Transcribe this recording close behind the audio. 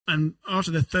And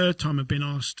after the third time I'd been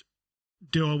asked,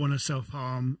 do I want to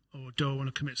self-harm or do I want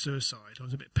to commit suicide, I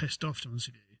was a bit pissed off, to be honest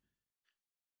with you.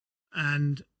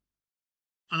 And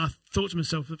I thought to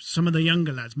myself that some of the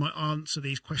younger lads might answer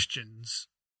these questions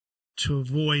to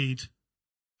avoid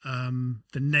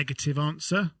the negative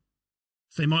answer.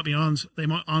 So they might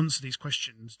answer these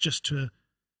questions just to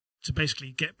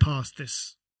basically get past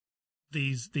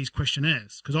these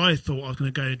questionnaires. Because I thought I was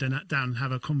going to go down and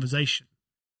have a conversation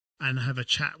and have a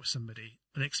chat with somebody,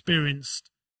 an experienced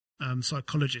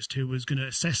psychologist who was going to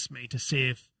assess me to see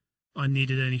if I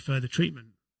needed any further treatment.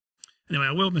 Anyway,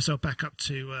 I wheeled myself back up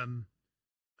to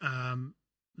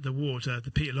the ward,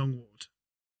 the Peter Long ward.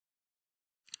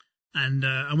 And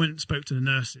I went and spoke to the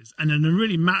nurses. And in a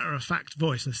really matter-of-fact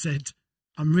voice, I said,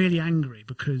 I'm really angry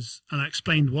because... And I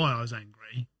explained why I was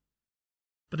angry.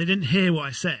 But they didn't hear what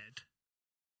I said.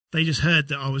 They just heard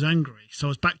that I was angry. So I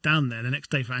was back down there the next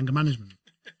day for anger management.